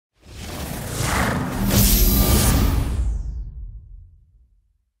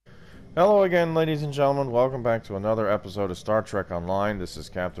Hello again, ladies and gentlemen. Welcome back to another episode of Star Trek Online. This is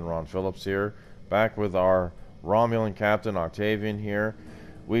Captain Ron Phillips here, back with our Romulan Captain Octavian here.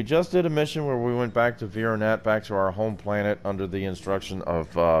 We just did a mission where we went back to Viranet, back to our home planet, under the instruction of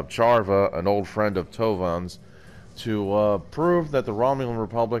Charva, an old friend of Tovan's, to prove that the Romulan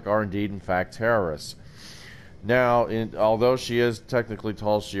Republic are indeed, in fact, terrorists. Now, although she is technically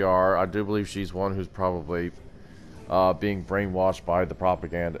Tal Shiar, I do believe she's one who's probably being brainwashed by the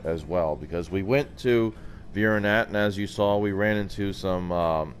propaganda as well, because we went to Viranet, and as you saw, we ran into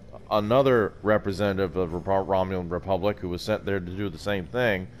some another representative of the Romulan Republic who was sent there to do the same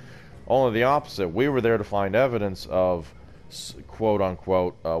thing, only the opposite. We were there to find evidence of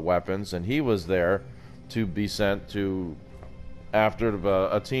quote-unquote weapons, and he was there to be sent to after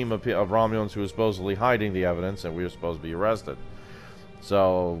a team of Romulans who was supposedly hiding the evidence, and we were supposed to be arrested.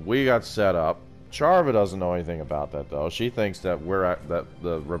 So we got set up. Charva doesn't know anything about that, though. She thinks that that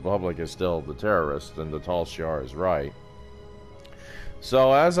the Republic is still the terrorist, and the Tal Shiar is right.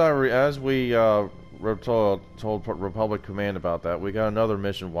 So as we told Republic Command about that, we got another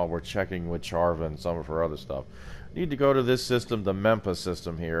mission while we're checking with Charva and some of her other stuff. We need to go to this system, the Memphis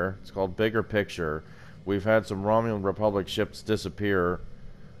system here. It's called Bigger Picture. We've had some Romulan Republic ships disappear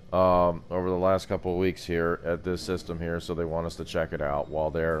over the last couple of weeks here at this system here, so they want us to check it out while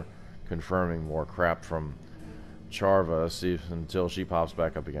they're confirming more crap from Charva until she pops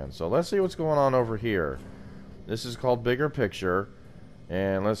back up again. So let's see what's going on over here. This is called Bigger Picture,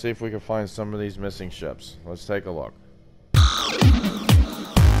 and let's see if we can find some of these missing ships. Let's take a look.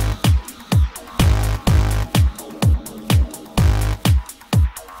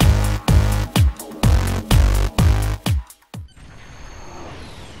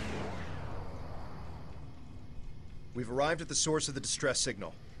 We've arrived at the source of the distress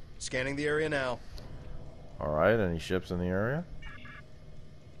signal. Scanning the area now. Alright, any ships in the area?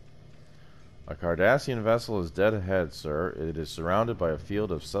 A Cardassian vessel is dead ahead, sir. It is surrounded by a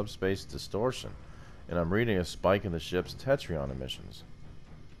field of subspace distortion, and I'm reading a spike in the ship's Tetrion emissions.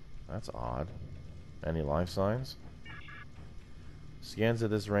 That's odd. Any life signs? Scans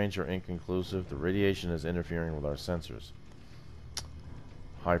at this range are inconclusive. The radiation is interfering with our sensors.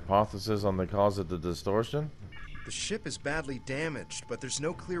 Hypothesis on the cause of the distortion? The ship is badly damaged, but there's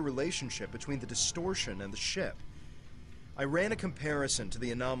no clear relationship between the distortion and the ship. I ran a comparison to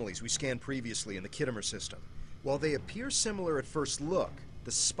the anomalies we scanned previously in the Khitomer system. While they appear similar at first look,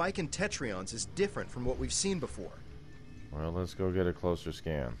 the spike in Tetrions is different from what we've seen before. Well, let's go get a closer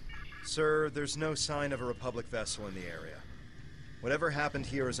scan. Sir, there's no sign of a Republic vessel in the area. Whatever happened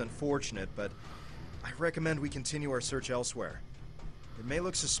here is unfortunate, but I recommend we continue our search elsewhere. It may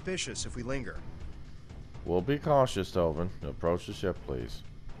look suspicious if we linger. We'll be cautious, Tovan. Approach the ship, please.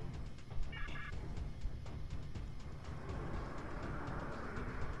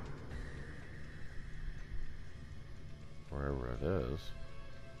 Wherever it is.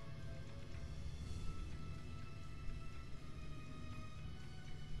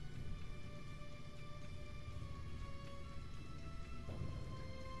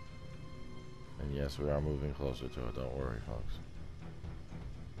 And yes, we are moving closer to it. Don't worry, folks.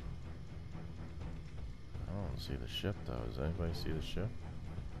 I don't see the ship, though. Does anybody see the ship?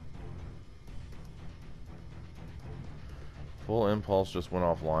 Full impulse just went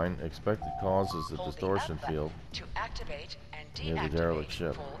offline. Expected cause is the distortion field to activate and near the derelict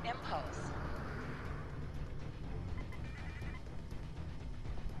ship. Full impulse.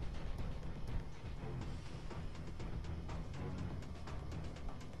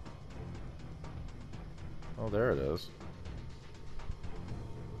 Oh, there it is.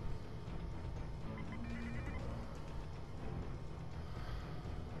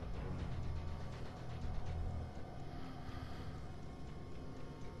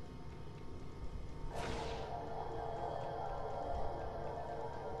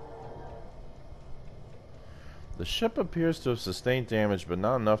 The ship appears to have sustained damage, but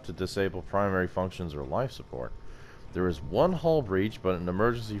not enough to disable primary functions or life support. There is one hull breach, but an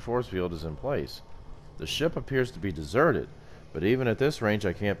emergency force field is in place. The ship appears to be deserted, but even at this range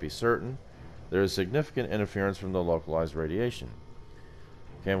I can't be certain. There is significant interference from the localized radiation.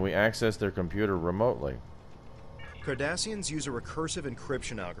 Can we access their computer remotely? Cardassians use a recursive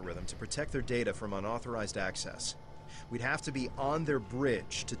encryption algorithm to protect their data from unauthorized access. We'd have to be on their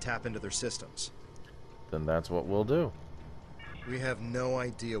bridge to tap into their systems. Then that's what we'll do. We have no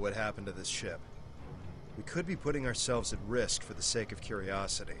idea what happened to this ship. We could be putting ourselves at risk for the sake of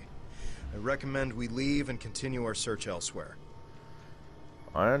curiosity. I recommend we leave and continue our search elsewhere.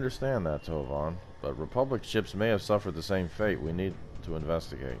 I understand that, Tovan, but Republic ships may have suffered the same fate. We need to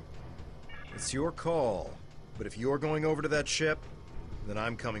investigate. It's your call, but if you're going over to that ship, Then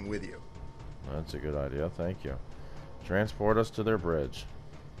I'm coming with you. That's a good idea, thank you. Transport us to their bridge.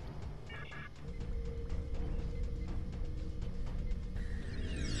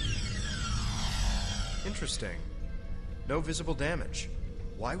 Interesting. No visible damage.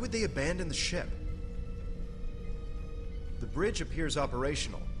 Why would they abandon the ship? The bridge appears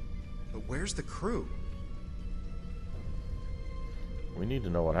operational, but where's the crew? We need to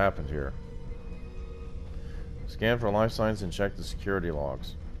know what happened here. Scan for life signs and check the security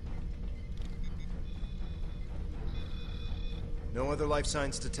logs. No other life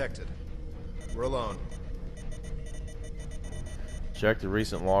signs detected. We're alone. Check the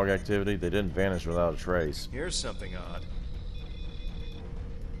recent log activity. They didn't vanish without a trace. Here's something odd.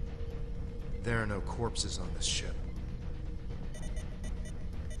 There are no corpses on this ship.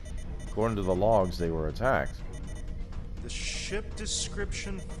 According to the logs, they were attacked. The ship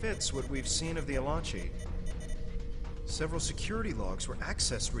description fits what we've seen of the Alachi. Several security logs were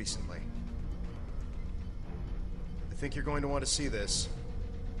accessed recently. I think you're going to want to see this.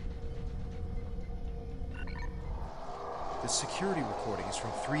 The security recording is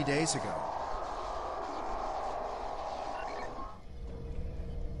from 3 days ago.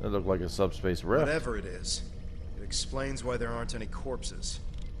 It looked like a subspace rift. Whatever it is, it explains why there aren't any corpses.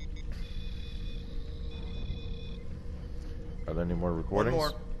 Are there any more recordings?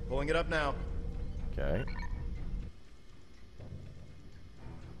 One more. Pulling it up now. Okay.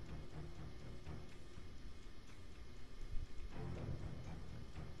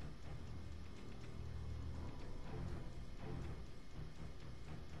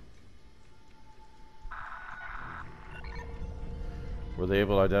 Were they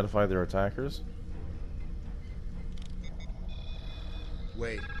able to identify their attackers?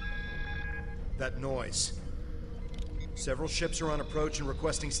 Wait. That noise. Several ships are on approach and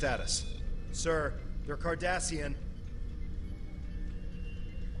requesting status. Sir, they're Cardassian.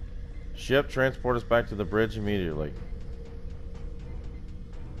 Ship, transport us back to the bridge immediately.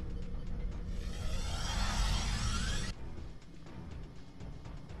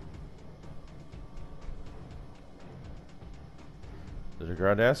 The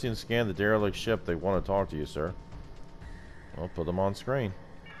Cardassians scanned the derelict ship. They want to talk to you, sir. I'll put them on screen.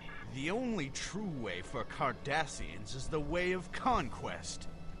 The only true way for Cardassians is the way of conquest.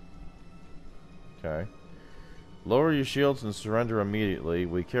 Okay. Lower your shields and surrender immediately.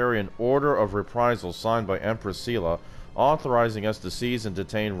 We carry an order of reprisal signed by Empress Sela, authorizing us to seize and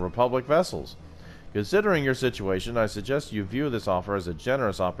detain Republic vessels. Considering your situation, I suggest you view this offer as a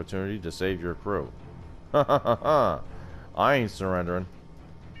generous opportunity to save your crew. Ha ha ha ha. I ain't surrendering.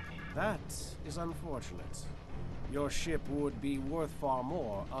 That is unfortunate. Your ship would be worth far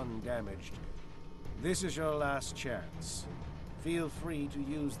more undamaged. This is your last chance. Feel free to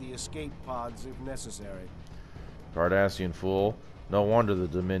use the escape pods if necessary. Cardassian fool. No wonder the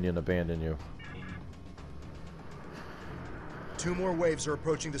Dominion abandoned you. 2 more waves are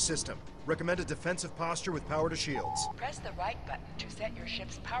approaching the system. Recommend a defensive posture with power to shields. Press the right button to set your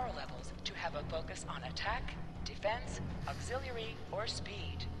ship's power levels to have a focus on attack, defense, auxiliary, or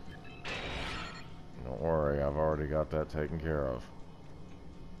speed. Don't worry, I've already got that taken care of.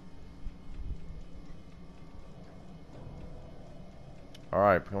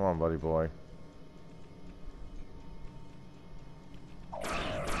 Alright, come on, buddy boy.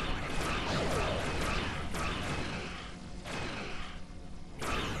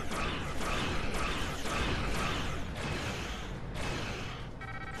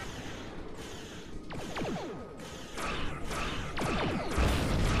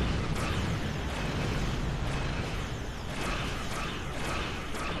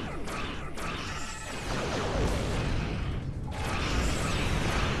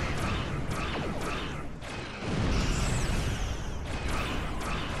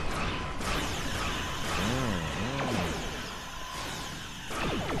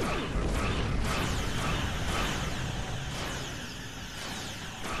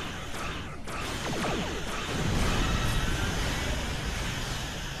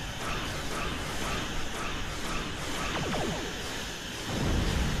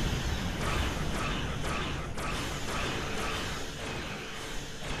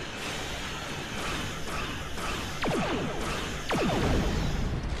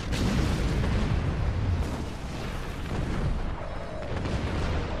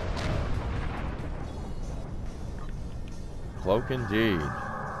 Cloak indeed.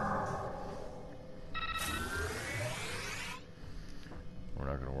 We're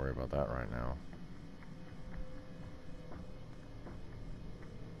not going to worry about that right now.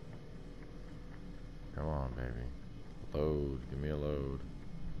 Come on, baby. Load. Give me a load.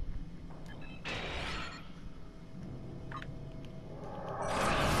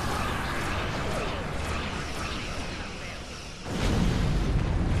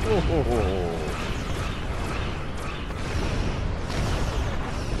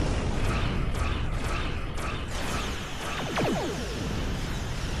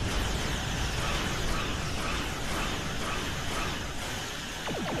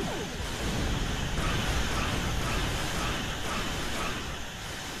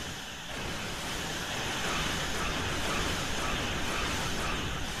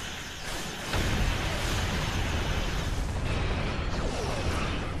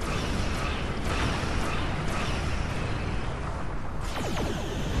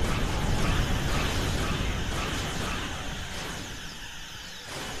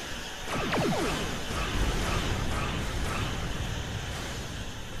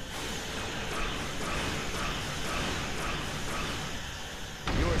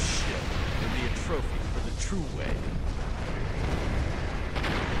 trophy for the true way.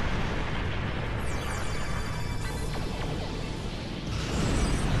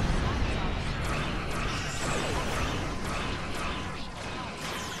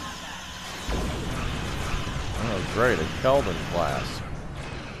 Oh, great, a Kelvin class.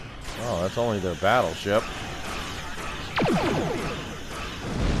 Oh, that's only their battleship.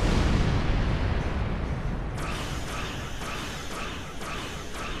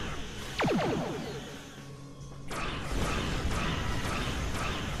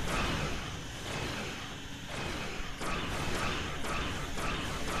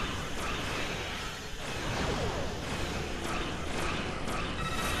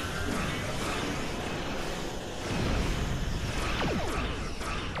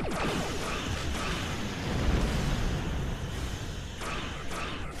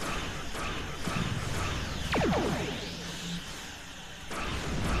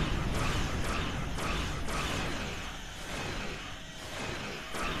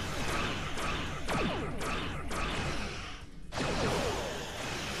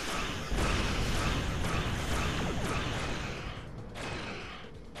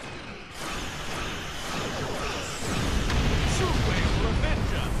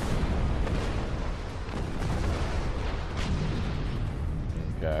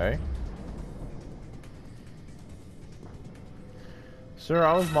 Okay. Sir,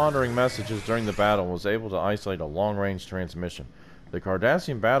 I was monitoring messages during the battle and was able to isolate a long-range transmission. The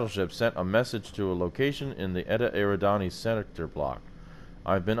Cardassian battleship sent a message to a location in the Eta Eridani sector block.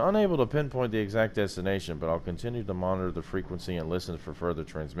 I've been unable to pinpoint the exact destination, but I'll continue to monitor the frequency and listen for further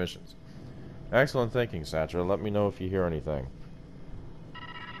transmissions. Excellent thinking, Satra. Let me know if you hear anything.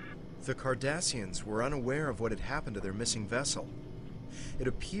 The Cardassians were unaware of what had happened to their missing vessel. It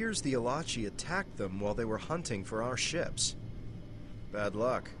appears the Alachi attacked them while they were hunting for our ships. Bad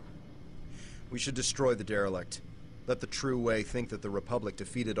luck. We should destroy the derelict. Let the True Way think that the Republic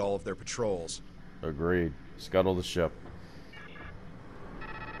defeated all of their patrols. Agreed. Scuttle the ship.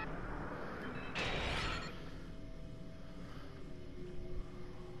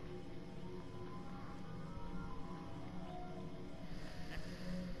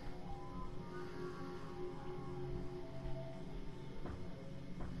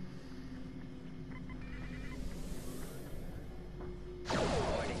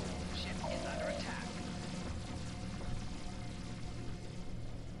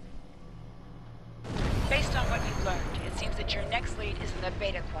 Based on what you've learned, it seems that your next lead is in the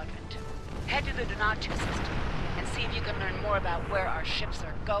Beta Quadrant. Head to the Donatu system and see if you can learn more about where our ships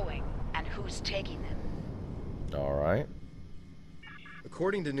are going and who's taking them. Alright.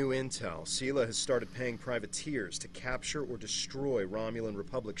 According to new intel, Sela has started paying privateers to capture or destroy Romulan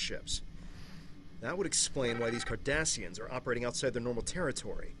Republic ships. That would explain why these Cardassians are operating outside their normal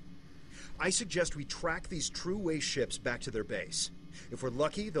territory. I suggest we track these True Way ships back to their base. If we're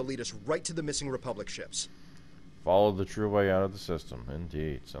lucky, they'll lead us right to the missing Republic ships. Follow the True Way out of the system.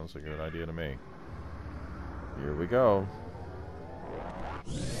 Indeed. Sounds like a good idea to me. Here we go.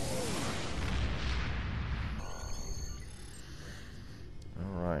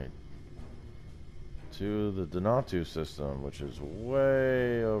 Alright. To the Donatu system, which is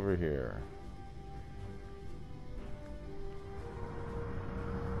way over here.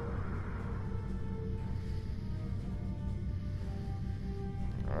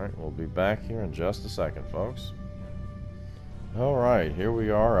 Alright, we'll be back here in just a second, folks. Alright, here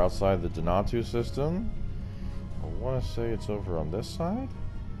we are outside the Donatu system. I want to say it's over on this side.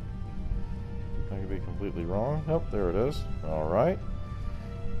 I could be completely wrong. Oh, there it is. Alright.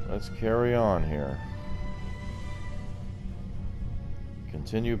 Let's carry on here.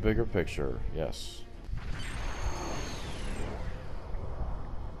 Continue bigger picture. Yes.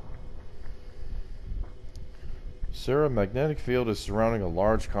 Sir, a magnetic field is surrounding a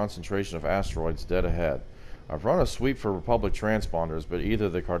large concentration of asteroids dead ahead. I've run a sweep for Republic transponders, but either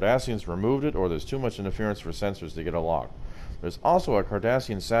the Cardassians removed it or there's too much interference for sensors to get a lock. There's also a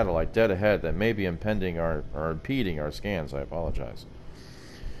Cardassian satellite dead ahead that may be impeding our scans. I apologize.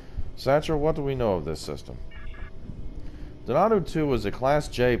 Satra, what do we know of this system? Donatu 2 is a Class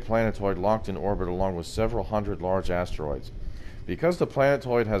J planetoid locked in orbit along with several hundred large asteroids. Because the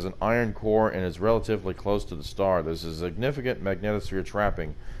planetoid has an iron core and is relatively close to the star, there's a significant magnetosphere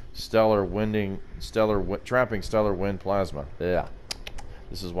trapping stellar wind plasma. Yeah.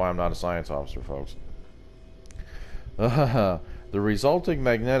 This is why I'm not a science officer, folks. The resulting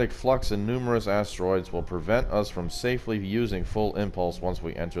magnetic flux in numerous asteroids will prevent us from safely using full impulse once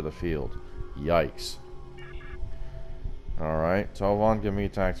we enter the field. Yikes. Alright, Tovan, give me a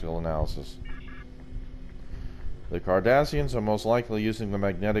tactical analysis. The Cardassians are most likely using the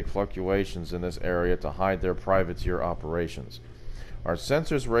magnetic fluctuations in this area to hide their privateer operations. Our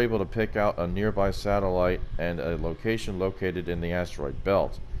sensors were able to pick out a nearby satellite and a location located in the asteroid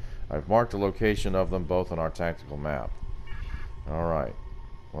belt. I've marked the location of them both on our tactical map. Alright,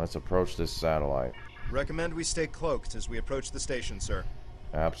 let's approach this satellite. Recommend we stay cloaked as we approach the station, sir.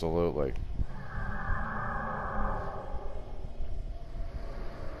 Absolutely.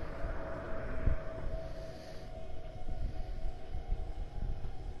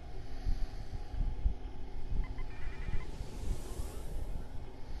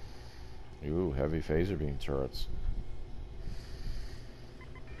 Ooh, heavy phaser beam turrets.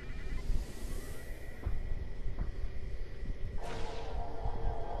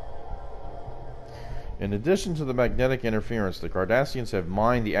 In addition to the magnetic interference, the Cardassians have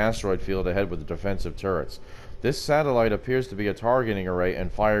mined the asteroid field ahead with the defensive turrets. This satellite appears to be a targeting array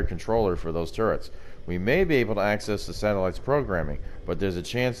and fire controller for those turrets. We may be able to access the satellite's programming, but there's a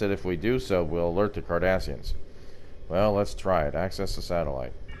chance that if we do so, we'll alert the Cardassians. Well, let's try it. Access the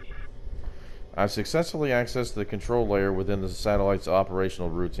satellite. I've successfully accessed the control layer within the satellite's operational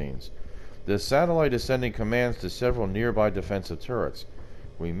routines. This satellite is sending commands to several nearby defensive turrets.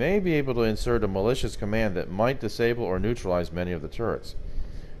 We may be able to insert a malicious command that might disable or neutralize many of the turrets.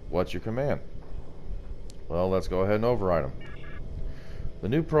 What's your command? Well, let's go ahead and override them. The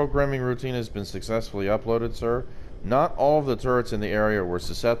new programming routine has been successfully uploaded, sir. Not all of the turrets in the area were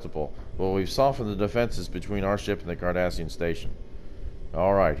susceptible, but we've softened the defenses between our ship and the Cardassian station.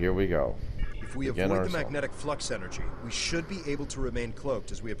 Alright, here we go. If we avoid the magnetic flux energy, we should be able to remain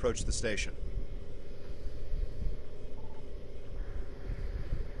cloaked as we approach the station.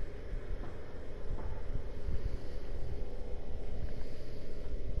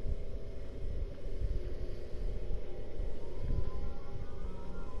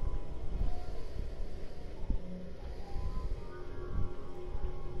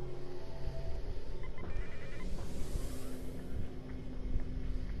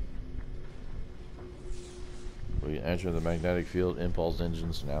 We enter the magnetic field. Impulse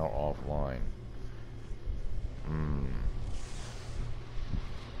engines now offline.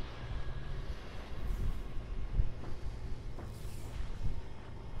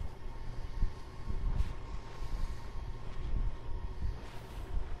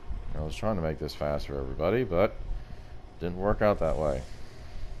 I was trying to make this fast for everybody, but didn't work out that way.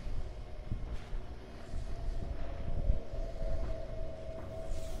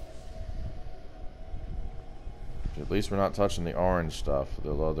 At least we're not touching the orange stuff,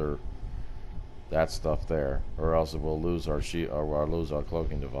 that stuff there, or else we'll lose our or lose our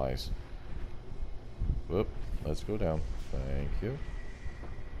cloaking device. Whoop, let's go down. Thank you.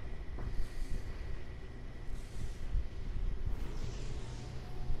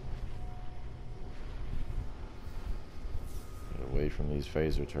 Get away from these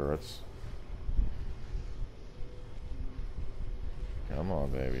phaser turrets. Come on,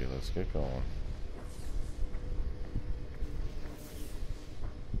 baby, let's get going.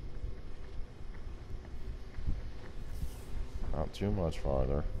 Not too much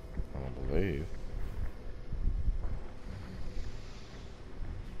farther, I don't believe.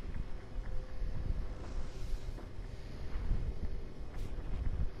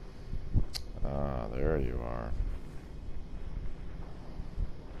 Ah, there you are.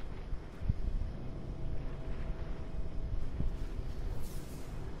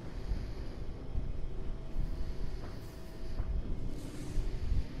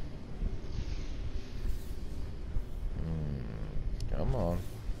 Come on.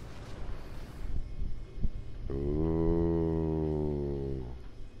 Ooh.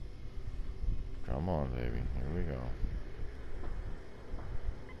 Come on, baby. Here we go.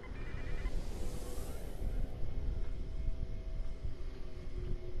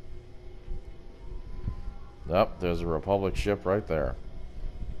 Yep, there's a Republic ship right there.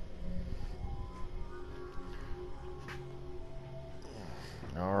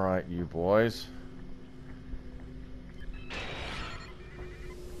 Alright, you boys.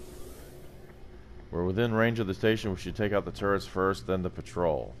 We're within range of the station. We should take out the turrets first, then the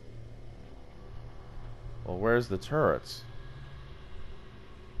patrol. Well, where's the turrets?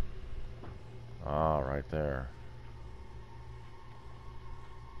 Ah, right there.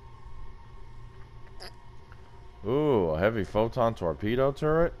 Ooh, a heavy photon torpedo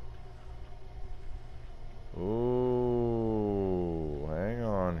turret? Ooh, hang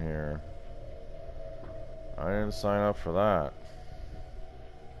on here. I didn't sign up for that.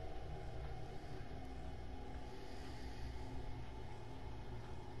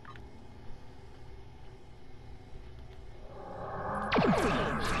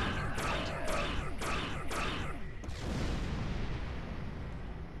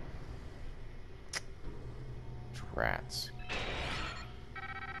 Rats.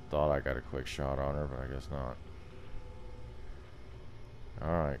 Thought I got a quick shot on her, but I guess not.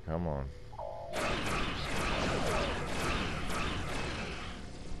 Alright, come on.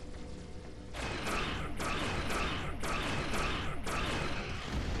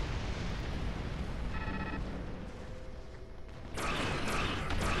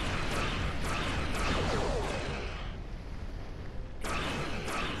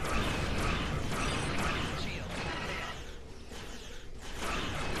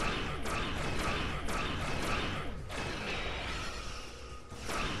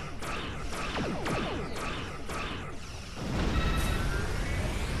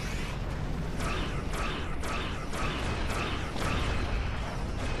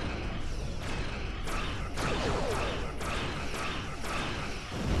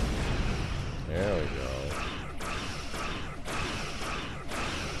 There we go.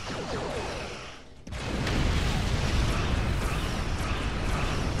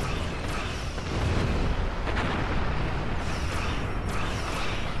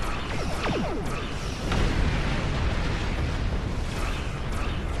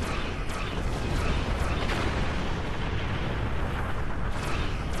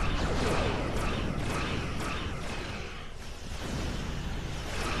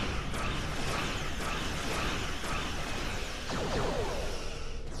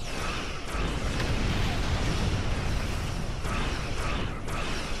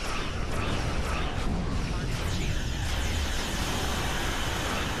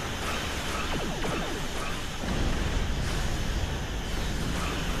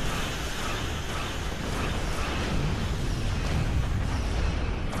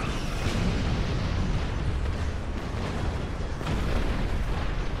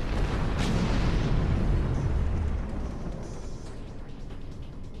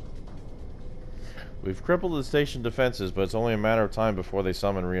 We've crippled the station defenses, but it's only a matter of time before they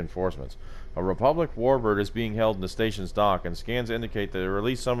summon reinforcements. A Republic warbird is being held in the station's dock, and scans indicate that they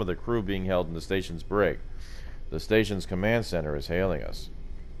released some of the crew being held in the station's brig. The station's command center is hailing us.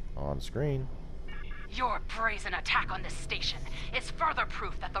 On screen. Your brazen attack on this station is further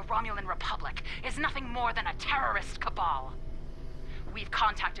proof that the Romulan Republic is nothing more than a terrorist cabal. We've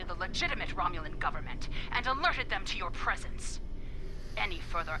contacted the legitimate Romulan government and alerted them to your presence. Any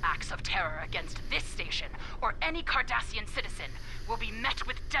further acts of terror against this station or any Cardassian citizen will be met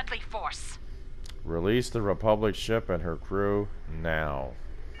with deadly force. Release the Republic ship and her crew now.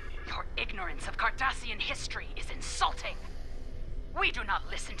 Your ignorance of Cardassian history is insulting. We do not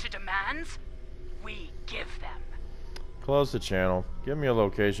listen to demands. We give them. Close the channel. Give me a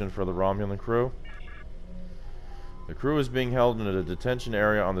location for the Romulan crew. The crew is being held in a detention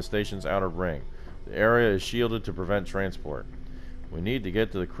area on the station's outer ring. The area is shielded to prevent transport. We need to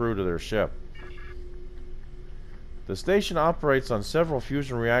get to the crew to their ship. The station operates on several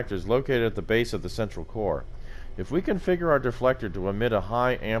fusion reactors located at the base of the central core. If we configure our deflector to emit a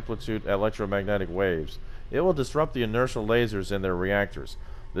high amplitude electromagnetic waves, it will disrupt the inertial lasers in their reactors.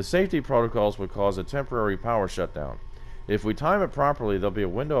 The safety protocols would cause a temporary power shutdown. If we time it properly, there'll be a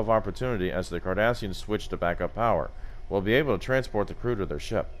window of opportunity as the Cardassians switch to backup power. We'll be able to transport the crew to their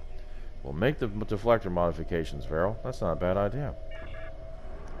ship. We'll make the deflector modifications, Varel. That's not a bad idea.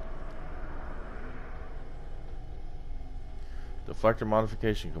 Deflector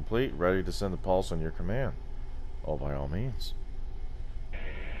modification complete. Ready to send the pulse on your command. Oh, by all means.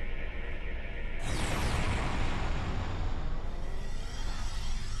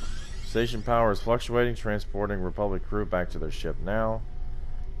 Station power is fluctuating, transporting Republic crew back to their ship now.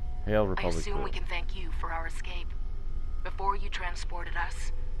 Hail Republic I assume crew. we can thank you for our escape. Before you transported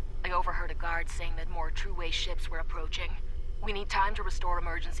us, I overheard a guard saying that more True-Way ships were approaching. We need time to restore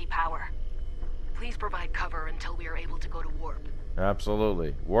emergency power. Please provide cover until we are able to go to warp.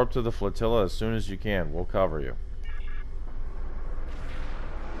 Absolutely. Warp to the flotilla as soon as you can. We'll cover you.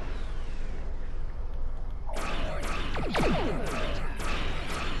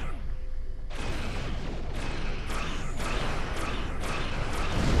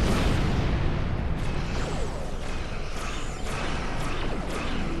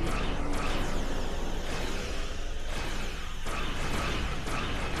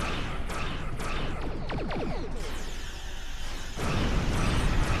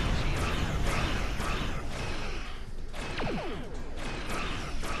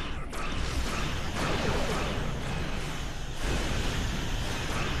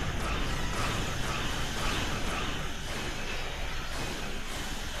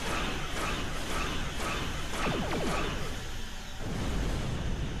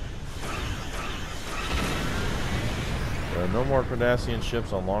 There are no more Cardassian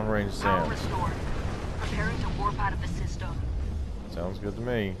ships on long-range Power sands. restored. preparing to warp out of the system. Sounds good to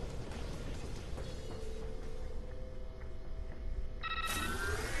me.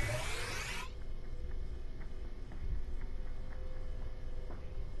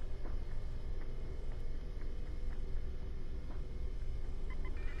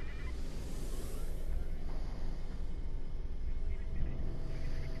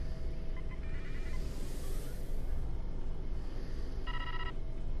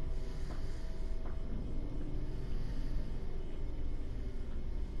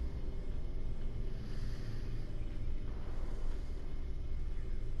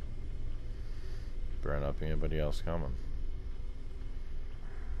 Better not be anybody else coming.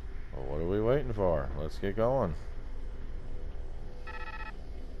 Well, what are we waiting for? Let's get going.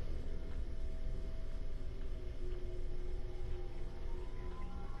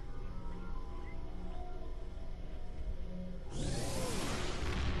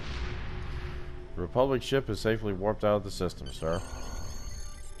 The Republic ship is safely warped out of the system, sir.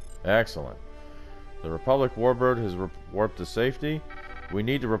 Excellent. The Republic warbird has warped to safety. We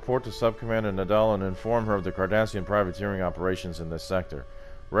need to report to Subcommander Nadal and inform her of the Cardassian privateering operations in this sector.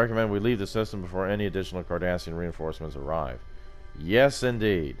 Recommend we leave the system before any additional Cardassian reinforcements arrive. Yes,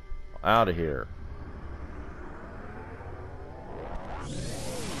 indeed. Out of here.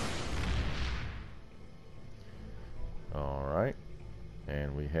 Alright.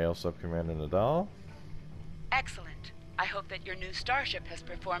 And we hail Subcommander Nadal. Excellent. I hope that your new starship has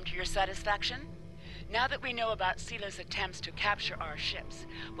performed to your satisfaction. Now that we know about Sila's attempts to capture our ships,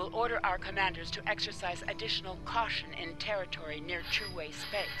 we'll order our commanders to exercise additional caution in territory near True-Way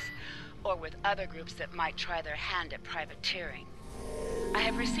space, or with other groups that might try their hand at privateering. I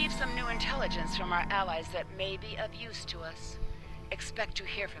have received some new intelligence from our allies that may be of use to us. Expect to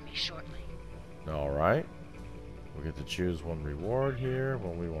hear from me shortly. Alright. We get to choose one reward here.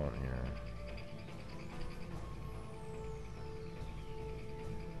 What we want here.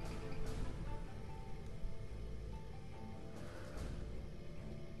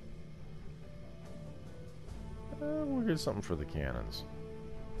 We'll get something for the cannons.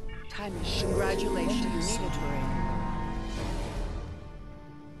 Time is congratulations.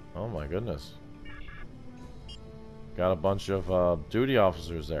 Oh my goodness. Got a bunch of duty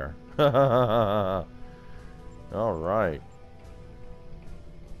officers there. Alright.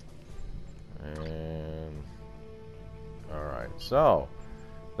 And alright, so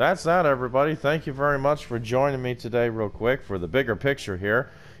that's that, everybody. Thank you very much for joining me today real quick for the bigger picture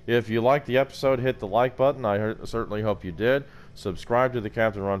here. If you liked the episode, hit the like button. I certainly hope you did. Subscribe to the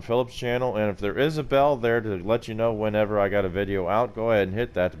Captain Ron Phillips channel, and if there is a bell there to let you know whenever I got a video out, go ahead and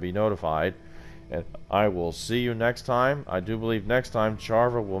hit that to be notified. And I will see you next time. I do believe next time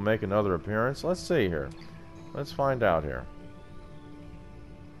Charva will make another appearance. Let's see here. Let's find out here.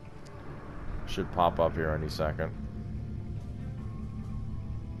 Should pop up here any second.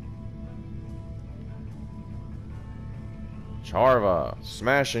 Charva,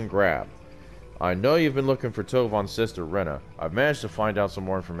 smash and grab. I know you've been looking for Tovon's sister, Rena. I've managed to find out some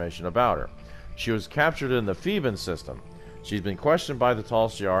more information about her. She was captured in the Phoeban system. She's been questioned by the Tal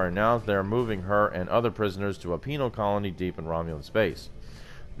Shiar, and now they're moving her and other prisoners to a penal colony deep in Romulan space.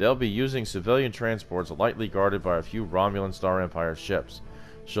 They'll be using civilian transports lightly guarded by a few Romulan Star Empire ships.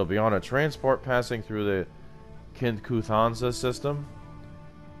 She'll be on a transport passing through the K'Kuthanza system.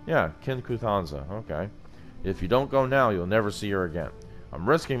 Yeah, K'Kuthanza, okay. If you don't go now, you'll never see her again. I'm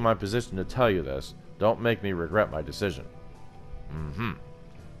risking my position to tell you this. Don't make me regret my decision.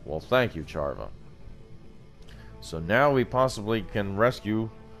 Well, thank you, Charva. So now we possibly can rescue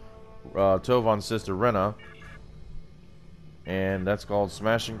Tovon's sister, Rena. And that's called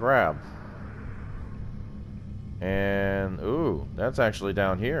Smash and Grab. And, ooh, that's actually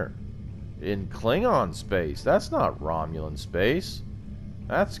down here. In Klingon space. That's not Romulan space.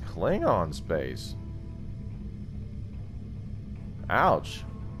 That's Klingon space. Ouch.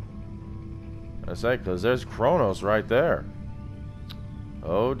 I say, because there's Kronos right there.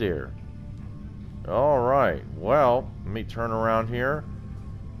 Oh dear. Alright, well, let me turn around here.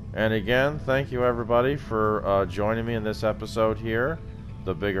 And again, thank you everybody for joining me in this episode here,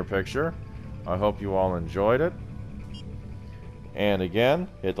 The Bigger Picture. I hope you all enjoyed it. And again,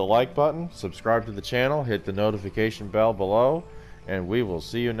 hit the like button, subscribe to the channel, hit the notification bell below, and we will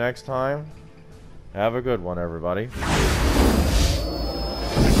see you next time. Have a good one, everybody.